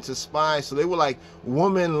behind to spy. So they were like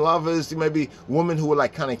woman lovers, maybe women who were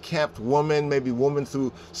like kind of kept woman, maybe women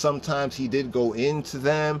through, sometimes he did go into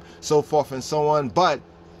them, so forth and so on. But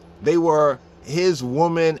they were his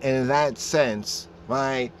woman, and in that sense,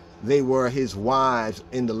 right, they were his wives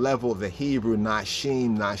in the level of the Hebrew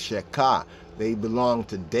Nashim, Nashekah. They belonged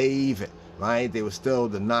to David, right? They were still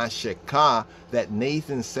the Nashekah that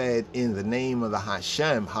Nathan said in the name of the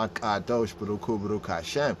Hashem, HaKadosh Baruch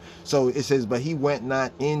Hashem. So it says, but he went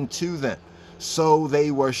not into them. So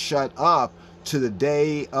they were shut up to the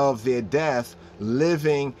day of their death,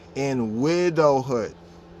 living in widowhood.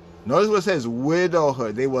 Notice what it says,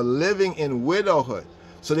 widowhood. They were living in widowhood.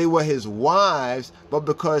 So they were his wives, but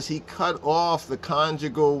because he cut off the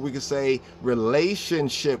conjugal, we could say,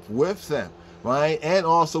 relationship with them, right? And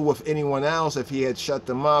also with anyone else, if he had shut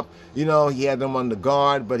them up, you know, he had them under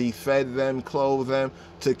guard, but he fed them, clothed them,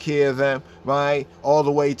 took care of them, right? All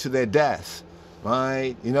the way to their death,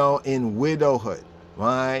 right? You know, in widowhood,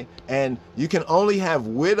 right? And you can only have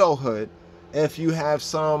widowhood if you have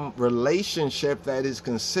some relationship that is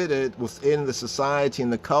considered within the society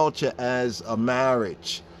and the culture as a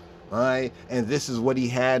marriage, right? And this is what he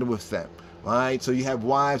had with them, right? So you have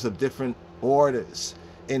wives of different orders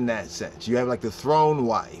in that sense. You have like the throne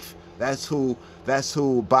wife. That's who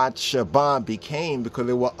Bathsheba became, because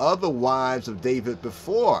there were other wives of David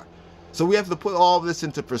before. So we have to put all this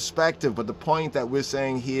into perspective. But the point that we're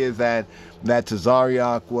saying here that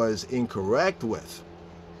Tazaryach was incorrect with,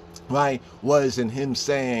 right, was in him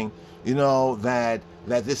saying, you know, that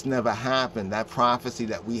this never happened. That prophecy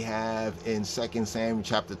that we have in 2 Samuel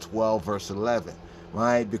chapter 12, verse 11,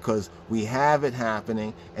 right? Because we have it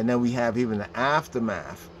happening, and then we have even the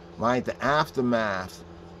aftermath, right? The aftermath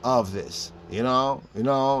of this, you know,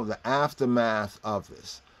 the aftermath of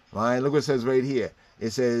this, right? Look what it says right here.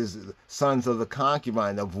 It says, sons of the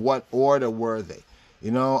concubine, of what order were they? You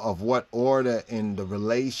know, of what order in the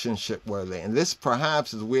relationship were they? And this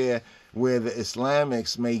perhaps is where the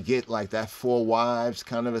Islamics may get like that 4 wives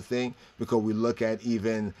kind of a thing, because we look at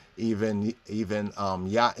even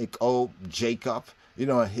Yaakov, Jacob, you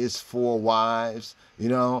know, his 4 wives, you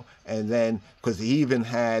know, and then because he even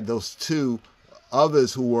had those 2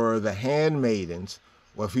 others who were the handmaidens.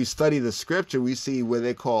 Well, if we study the scripture, we see where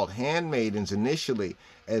they're called handmaidens initially,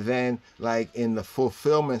 and then like in the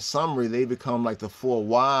fulfillment summary, they become like the 4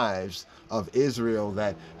 wives of Israel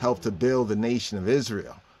that helped to build the nation of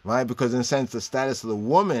Israel, right? Because in a sense, the status of the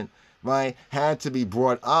woman, right, had to be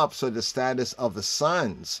brought up so the status of the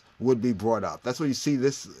sons would be brought up. That's where you see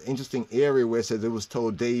this interesting area where it says it was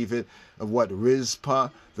told David of what Rizpah,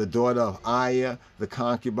 the daughter of Aiah, the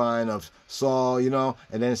concubine of Saul, you know,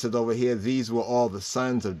 and then it says over here, these were all the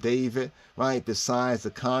sons of David, right, besides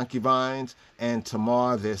the concubines and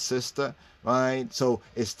Tamar, their sister, right? So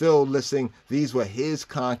it's still listing, these were his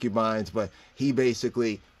concubines, but he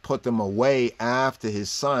basically put them away after his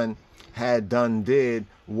son had did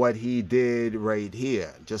what he did right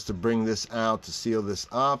here, just to bring this out, to seal this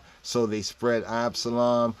up. So they spread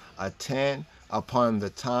Absalom a tent upon the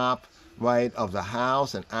top, right, of the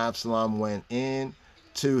house, and Absalom went in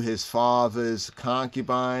to his father's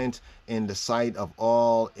concubines in the sight of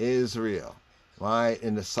all Israel, right,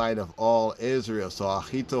 in the sight of all Israel. So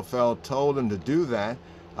Ahithophel told him to do that.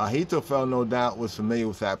 Ahithophel, no doubt, was familiar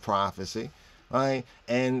with that prophecy, right?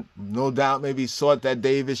 And no doubt maybe thought that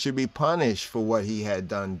David should be punished for what he had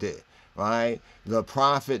did, right? The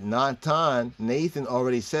prophet Nathan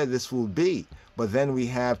already said this will be. But then we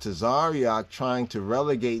have Tazaryach trying to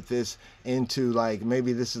relegate this into, like,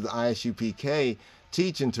 maybe this is the ISUPK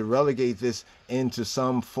teaching to relegate this into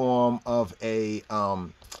some form of a,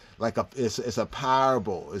 it's a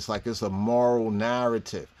parable. It's like it's a moral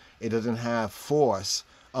narrative. It doesn't have force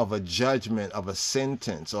of a judgment, of a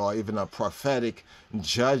sentence, or even a prophetic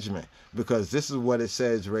judgment, because this is what it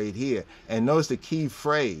says right here. And notice the key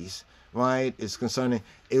phrase, right, is concerning,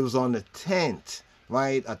 it was on the tent,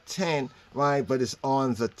 right, a tent, right, but it's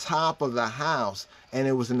on the top of the house, and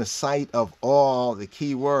it was in the sight of all, the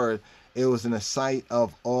key word, it was in the sight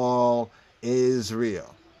of all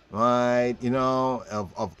Israel, right, you know,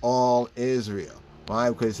 of all Israel.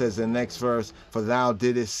 Right? Because it says in the next verse, for thou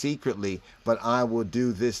didst secretly, but I will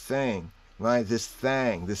do this thing, right? This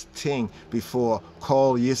thing before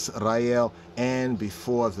Kol Yisrael and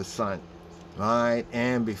before the sun, right?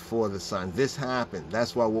 And before the sun. This happened.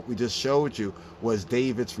 That's why what we just showed you was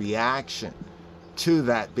David's reaction to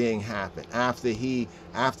that being happened after he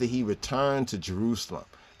returned to Jerusalem,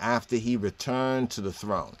 after he returned to the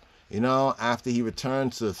throne. You know, after he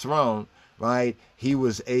returned to the throne, right, he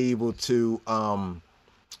was able to,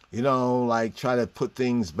 you know, like try to put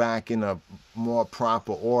things back in a more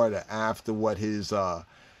proper order after what his,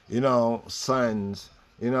 you know, sons,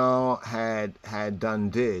 you know, had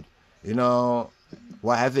did, you know,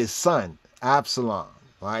 well, as his son, Absalom,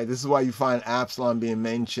 right? This is why you find Absalom being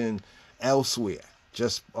mentioned elsewhere.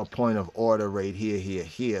 Just a point of order right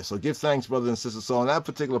here. So give thanks, brothers and sisters. So on that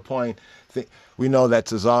particular point, we know that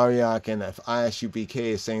Tazaryach and ISUPK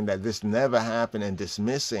is saying that this never happened, and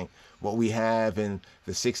dismissing what we have in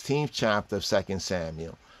the 16th chapter of 2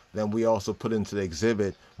 Samuel. Then we also put into the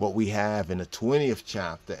exhibit what we have in the 20th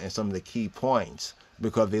chapter and some of the key points,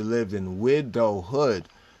 because they lived in widowhood.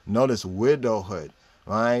 Notice widowhood,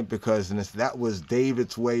 right? Because that was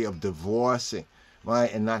David's way of divorcing,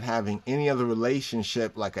 right? And not having any other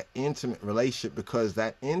relationship like an intimate relationship, because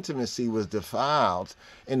that intimacy was defiled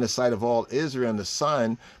in the sight of all Israel and the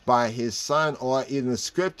son by his son, or in the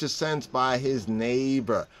scripture sense by his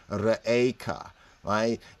neighbor, Re'eka,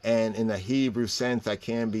 right? And in the Hebrew sense that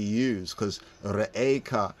can be used, because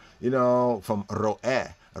Re'eka, you know, from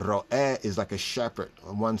Ro'eh. Ro'eh is like a shepherd,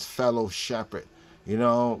 one's fellow shepherd, you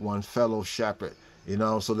know, one fellow shepherd, you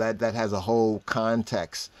know, so that has a whole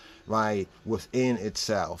context, right, within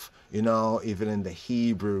itself, you know, even in the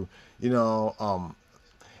Hebrew, you know,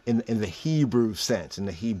 in the Hebrew sense, in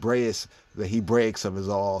the Hebraics of it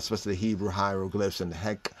all, especially the Hebrew hieroglyphs and the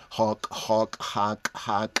hek, hak,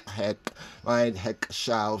 hek, right? Hek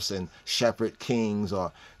shouts and shepherd kings,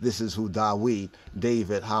 or this is who David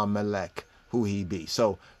HaMelech, who he be.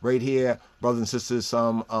 So right here, brothers and sisters,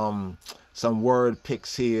 some word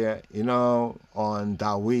picks here, you know, on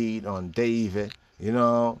Dawid, on David, you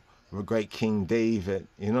know, the great King David,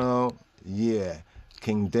 you know, yeah,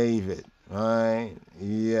 King David, right?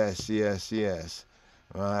 Yes,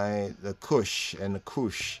 right? The Cush and the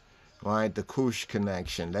Cush, right? The Cush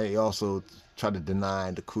connection. They also try to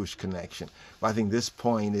deny the Cush connection, but I think this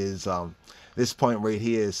point right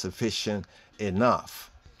here is sufficient enough.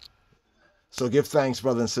 So give thanks,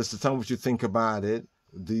 brothers and sisters. Tell me what you think about it.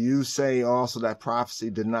 Do you say also that prophecy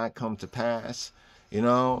did not come to pass, you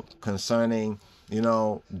know, concerning, you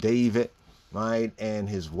know, David, right, and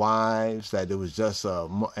his wives, that it was just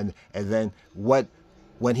and then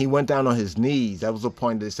when he went down on his knees, that was the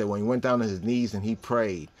point they said, when he went down on his knees and he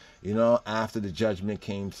prayed, you know, after the judgment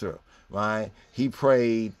came through, right, he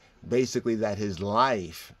prayed basically that his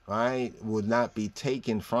life, right, would not be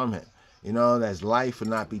taken from him. You know, that his life would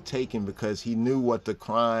not be taken, because he knew what the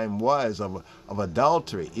crime was of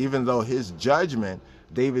adultery. Even though his judgment,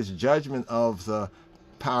 David's judgment of the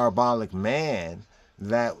parabolic man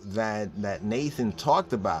that Nathan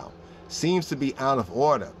talked about, seems to be out of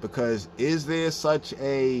order. Because is there such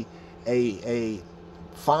a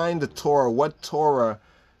find the Torah? What Torah,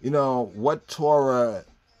 you know, what Torah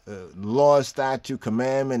law, statute,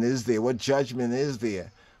 commandment is there? What judgment is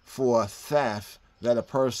there for theft, that a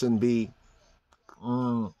person be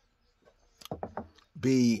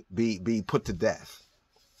put to death?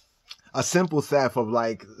 A simple theft of,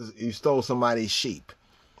 like, you stole somebody's sheep,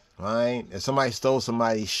 right? If somebody stole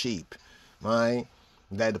somebody's sheep, right,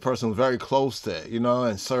 that the person was very close to, you know,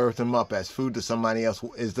 and served them up as food to somebody else,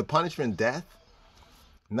 is the punishment death?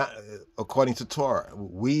 Not according to Torah.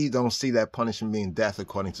 We don't see that punishment being death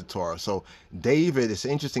according to Torah. So David, it's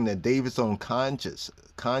interesting that David's own conscience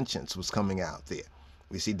was coming out there.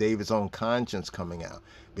 We see David's own conscience coming out,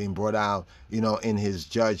 being brought out, you know, in his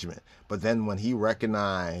judgment. But then when he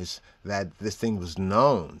recognized that this thing was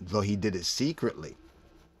known, though he did it secretly,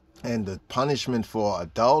 and the punishment for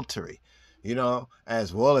adultery, you know,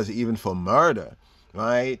 as well as even for murder,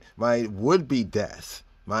 right, would be death.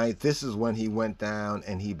 Right, this is when he went down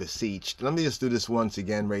and he beseeched. Let me just do this once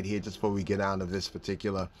again right here, just before we get out of this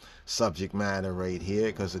particular subject matter right here,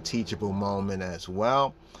 because it's a teachable moment as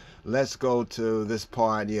well. Let's go to this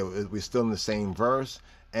part. Yeah, we're still in the same verse,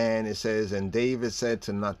 and it says, and David said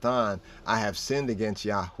to Nathan, I have sinned against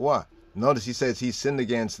Yahweh. Notice he says he sinned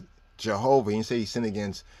against Jehovah. He didn't say he sinned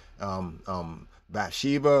against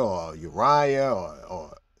Bathsheba or Uriah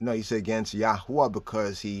or no, he said against Yahweh,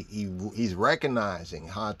 because he's recognizing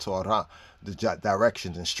HaTorah, the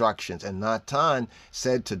directions, instructions. And Natan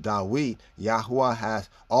said to Dawid, Yahweh hath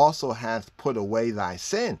put away thy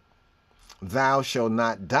sin. Thou shalt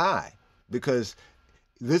not die. Because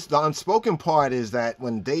the unspoken part is that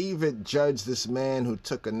when David judged this man who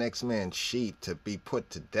took a next man's sheep to be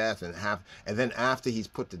put to death, and then after he's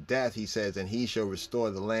put to death, he says, and he shall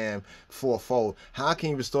restore the lamb fourfold. How can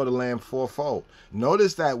he restore the lamb fourfold?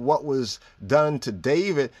 Notice that what was done to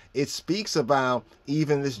David, it speaks about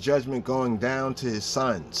even this judgment going down to his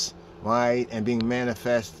sons, right, and being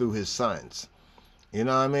manifest through his sons. You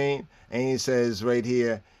know what I mean? And he says right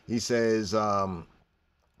here, he says,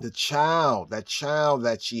 that child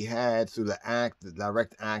that she had through the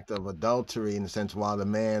direct act of adultery, in the sense while the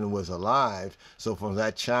man was alive, so from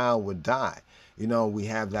that child would die. You know, we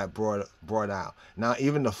have that brought out. Now,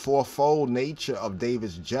 even the fourfold nature of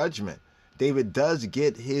David's judgment, David does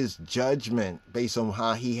get his judgment based on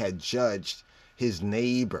how he had judged his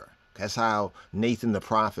neighbor. That's how Nathan the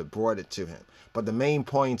prophet brought it to him. But the main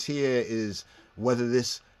point here is whether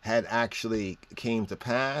this had actually came to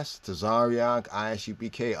pass. Tazaryach,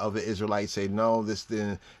 ISUPK, other Israelites say, no, this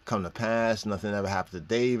didn't come to pass. Nothing ever happened to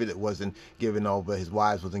David. It wasn't given over. His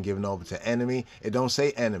wives wasn't given over to enemy. It don't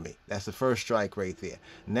say enemy. That's the first strike right there.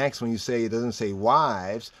 Next, when you say it doesn't say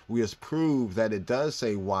wives, we just prove that it does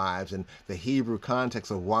say wives. And the Hebrew context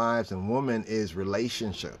of wives and women is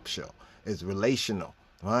relationship. It's relational,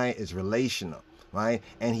 right? It's relational. Right,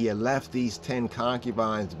 and he had left these 10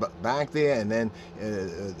 concubines back there, and then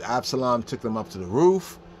Absalom took them up to the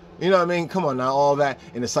roof. You know what I mean? Come on now, all that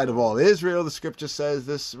in the sight of all Israel. The scripture says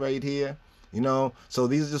this right here. You know, so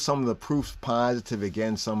these are just some of the proofs positive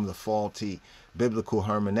against some of the faulty biblical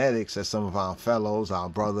hermeneutics that some of our fellows, our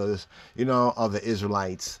brothers, you know, other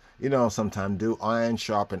Israelites, you know, sometimes do. Iron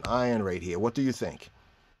sharpen iron right here. What do you think?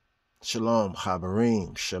 Shalom,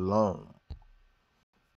 Chaverim, shalom.